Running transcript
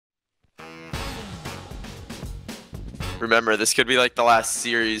Remember, this could be like the last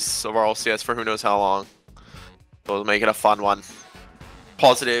series of RLCS for who knows how long. So we'll make it a fun one.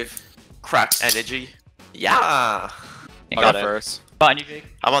 Positive, crack energy. Yeah. I'll Got go it. first. Behind you, Jake.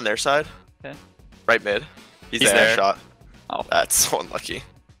 I'm on their side. Okay. Right mid. He's He's there. there. Shot. Oh. That's so unlucky.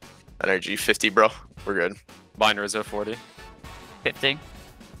 Energy 50, bro. We're good. Behind Rizzo 40. 50. I'll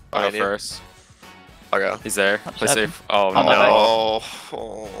Behind go you. first. I'll go. He's there. Touch Play seven. safe. Oh, I'm no.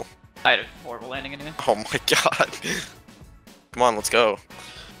 Oh. I had a horrible landing anyway. Oh my god. Come on, let's go.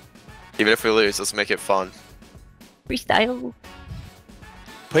 Even if we lose, let's make it fun. Freestyle.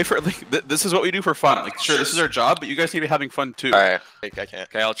 Play for like this is what we do for fun. Like sure, this is our job, but you guys need to be having fun too. Alright, I can't.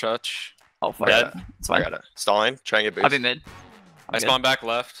 Okay, I'll touch. Oh, fuck. Dead. It's I fine. got it. Stalling, try and get boost. I'll be mid. I spawn back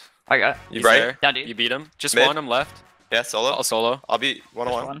left. I got it. You He's right? there. Down to you. You beat him. Just Mid. spawn him left. Yeah, solo. I'll solo. I'll be one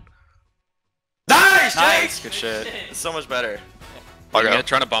on Just one. one. Nice, Nice. Jake! Good shit. It's so much better. I'll You go. get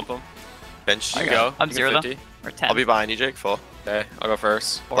trying to bump him. Bench. You Okay. go. I'm You zero get though. 50. Or 10. I'll be behind you, Jake. Full. Okay, I'll go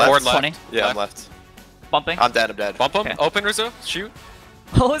first. Left. Forward left. 20. Yeah, I'm Left. left. Bumping. I'm dead. I'm dead. Bump him. Okay. Open Rizzo. Shoot.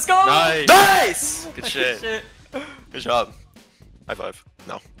 Oh, let's go! Nice. Nice! Good shit. Good job. High five.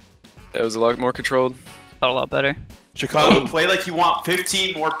 No. It was a lot more controlled. Felt a lot better. Chicago, play like you want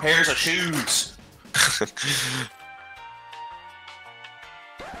 15 more pairs of shoes.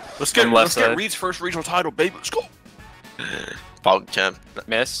 Let's get I'm left let's get side. Reed's first regional title, baby. Let's go. Pog champ.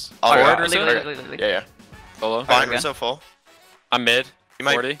 Miss. Oh, Forward yeah. Rizzo. League. Yeah, yeah. Solo. Behind okay. Rizzo full. I'm mid. You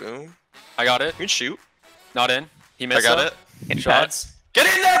might 40. boom. I got it. You can shoot. Not in. He I missed. got though. it. Getting Shot. pads. Get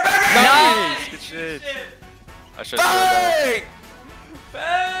in there, baby! Nice. Good shit. I should have that.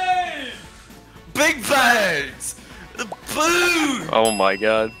 Bang! Big bangs! Boom! Oh my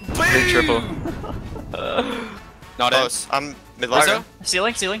god. Big triple. Not in. Close. I'm mid left.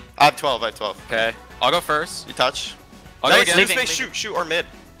 Rizzo? Ceiling. I have 12. I have 12. Okay. I'll go first. You touch. I'll go Nice. again. Leaving, Space, leaving. shoot or mid.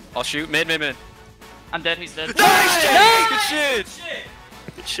 I'll shoot. Mid. I'm dead. He's dead. Nice, Jake! Good shit.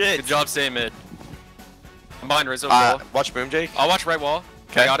 Good shit. Good job staying mid. I'm behind Rizzo. full. Watch boom, Jake. I'll watch right wall.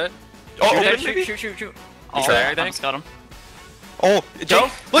 Okay. I got it. Oh, Shoot open, it. maybe? Shoot. He's Oh, there, I I think. almost got him. Oh,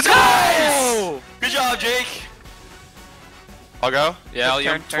 Jake. Let's go! Nice! Good job, Jake. I'll go. Yeah, I'll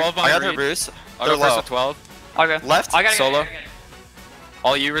Turn, use turn. 12 I on got her Reed. boost. I'll They're go first low. with 12. I'll go. Left. I got it. Solo. I got it.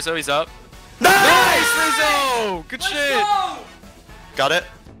 All you, Rizzo. He's up. Nice! Rizzo! Good shit! Got it.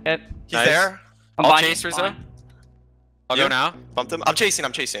 Yep. He's Nice. there. I'm I'll behind chase you. Rizzo. Fine. I'll You? go now. Bumped him. I'm chasing.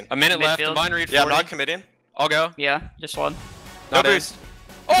 A minute left. Midfield. I'm behind Reed 40. Yeah, I'm not committing. I'll go. Yeah, just one. No Not in. boost.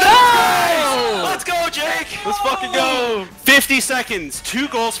 Oh! Let's go, Jake. Let's fucking go! 50 seconds. 2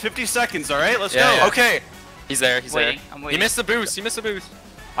 goals, 50 seconds. All right, let's Yeah, go. yeah. Okay. He's there. He's Waiting. there. I'm He waiting. missed the boost.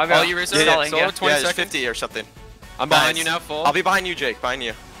 I'll go. All you, Rizzo. Yeah, Stalling, Solo, yeah. 20 yeah, it's seconds. 50 or something. I'm behind Nice. you now, full. I'll be behind you, Jake. Behind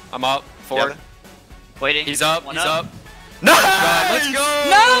you. I'm up. Forward. Waiting. He's up. One He's up. Nice! Let's go!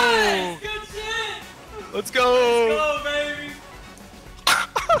 Nice! Good shit! Let's go! Go, baby!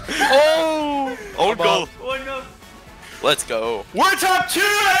 Oh! Own goal. One go. Let's go. We're top 2.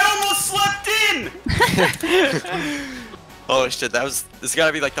 I almost slept in. Oh shit, this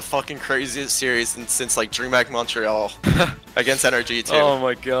gotta be like the fucking craziest series since like DreamHack Montreal against NRG too. Oh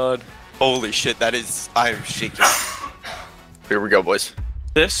my god. Holy shit, I'm shaking. Here we go, boys.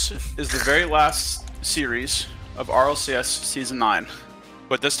 This is the very last series of RLCS Season 9.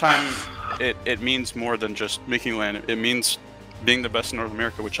 But this time, it means more than just making land. It means being the best in North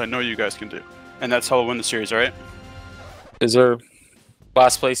America, which I know you guys can do. And that's how we'll win the series, alright? Deserve.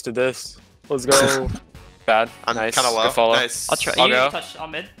 Last place to this. Let's go. Bad. I'm Nice. kind of low. Good follow. Nice. I'll try. I'll You go. touch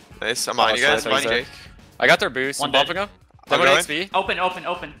on mid. Nice. I'm behind you guys. Nice, Behind you, nice. Jake. I got their boost. One I'm dead. bumping them. I'm Demo going. XP.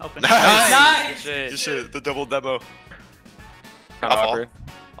 Open. Nice. Good Good shit. shit. The double demo. Kinda I'll fall. awkward.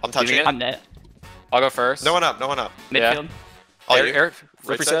 I'm touching it? it. I'm net. I'll go first. No one up. No one up. Yeah. Midfield. All Eric, you. Eric,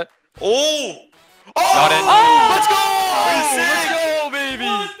 Right flip side. reset. Oh! Oh! Not in. Oh! Let's go! Let's go, baby!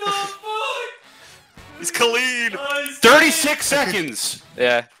 He's clean. 36 seconds!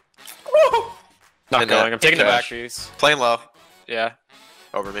 Yeah. Not And going. I'm taking the back cash. piece. Playing low. Yeah.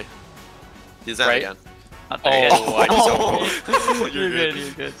 Over me. He's out Right. again. Not there yet. Oh, I'm so You're good.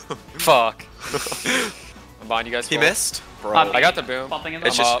 You're good. Fuck. I'm behind you guys. He full. missed. Bro. I got the boom. Bumping him.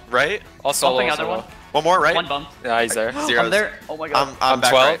 It's I'm just up. right. I'll solo. Bumping other solo. one. One more, right? One bump. Yeah, he's there. Zeros. I'm there. Oh my god. I'm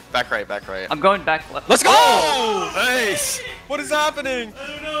back 12. right. Back right. Back right. I'm going back left. Let's go! Oh! Nice. What is happening?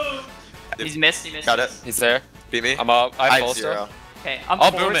 He's missed. He missed. Got it. He's there. Beat me. I'm up. I I have have full 0. stuff. Okay, I'm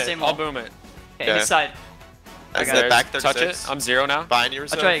I'll forward, boom it. same I'll wall. boom it. Okay, Okay. this side. That's got the it. back 36. Touch it. I'm 0 now. Behind you, I'll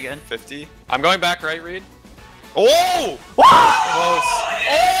try again. 50. I'm going back right, Reed. Oh! Close.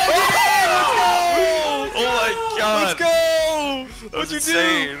 Oh my god. Let's go! That was What'd you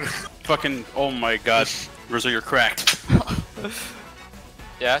insane. Fucking, oh my god. Rizzo, you're cracked.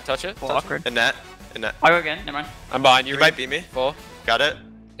 Yeah, touch it. Well, awkward. And that. In that. I'll go again. Never mind. I'm behind you. You might beat me. Full. Got it.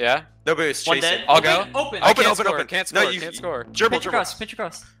 Yeah. No boost. One Chase dead. it. I'll go. Open. I can't Open, score. open. Can't score. No, you can't score. Dribble, Pitch dribble. across. Pitch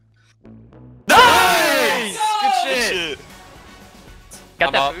across. Nice! Good shit. Got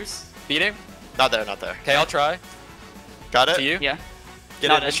I'm that up. boost. Beat him. Not there, not there. Okay, I'll try. Got it? To you. Yeah. Get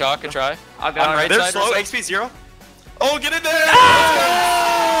Not in. A shot. Could try. I'll go. I'm right. They're side slow. or XP 0. Oh, get in there!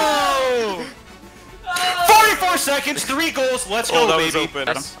 Oh! 44 seconds, 3 goals. Let's Oh, go, that was baby. open.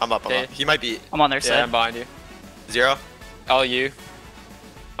 Got him. I'm up. Okay. He might be I'm on their Yeah, side. I'm behind you. 0. All you.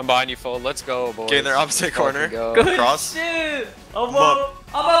 I'm behind you full. Let's go, boys. Okay, in their opposite corner. Go. Good Cross. shit. I'm up.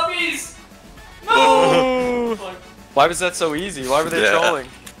 I'm up, bees. No. Why was that so easy? Why were they Yeah. trolling?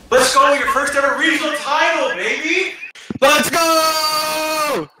 Let's go, your first ever regional title, baby. Let's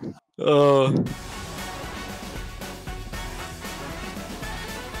go! Oh.